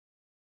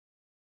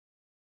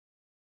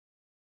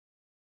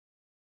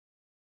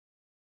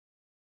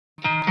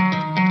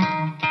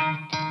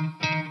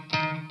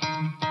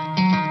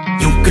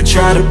You could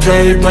try to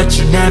play, but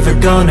you're never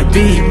gonna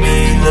beat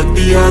me. Look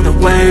the other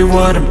way,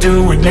 what I'm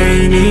doing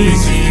ain't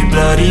easy.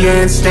 Bloody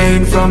hands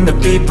stained from the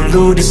people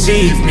who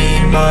deceive me.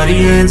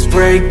 Muddy hands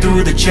break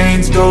through the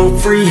chains, go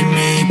free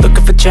me.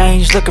 Looking for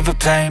change, looking for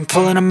pain,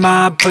 pulling a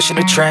mob, pushing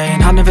a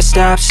train. I'll never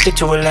stop, stick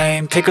to a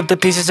lane, pick up the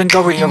pieces and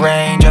go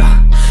rearrange.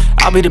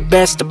 I'll be the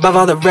best above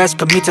all the rest,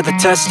 put me to the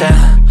test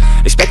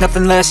and expect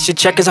nothing less, your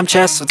check is I'm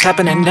chess, what's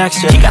happening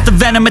next, yeah. He got the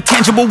venom, a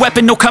tangible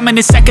weapon, no coming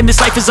in second.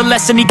 This life is a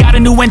lesson, he got a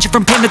new engine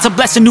from pain, it's a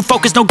blessing. New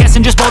focus, no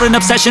guessing, just bold and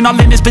obsession. All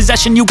in his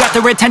possession, you got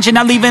their attention.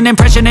 I'll leave an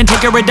impression and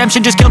take your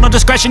redemption. Just kill, no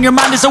discretion, your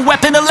mind is a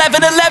weapon.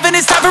 11-11,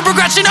 it's time for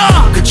progression,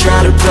 You could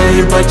try to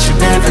play, but you're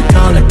never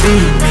gonna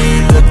beat me.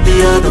 Look the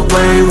other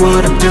way,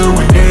 what I'm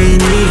doing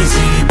ain't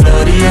easy.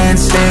 Bloody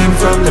hands stained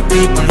from the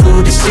people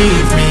who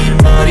deceive me.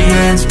 Muddy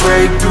hands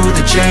break through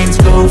the chains,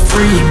 go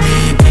free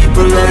me.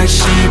 People like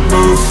sheep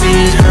move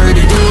feet, hurt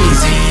it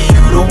easy.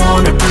 You don't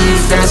wanna be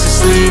fast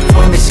asleep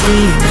when they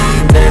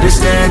scheming. Better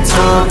stand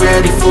tall,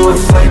 ready for a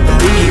fight,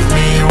 believe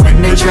me.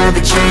 When they try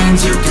the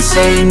chains, you can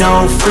say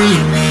no, free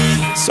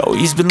me. So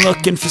he's been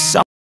looking for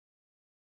something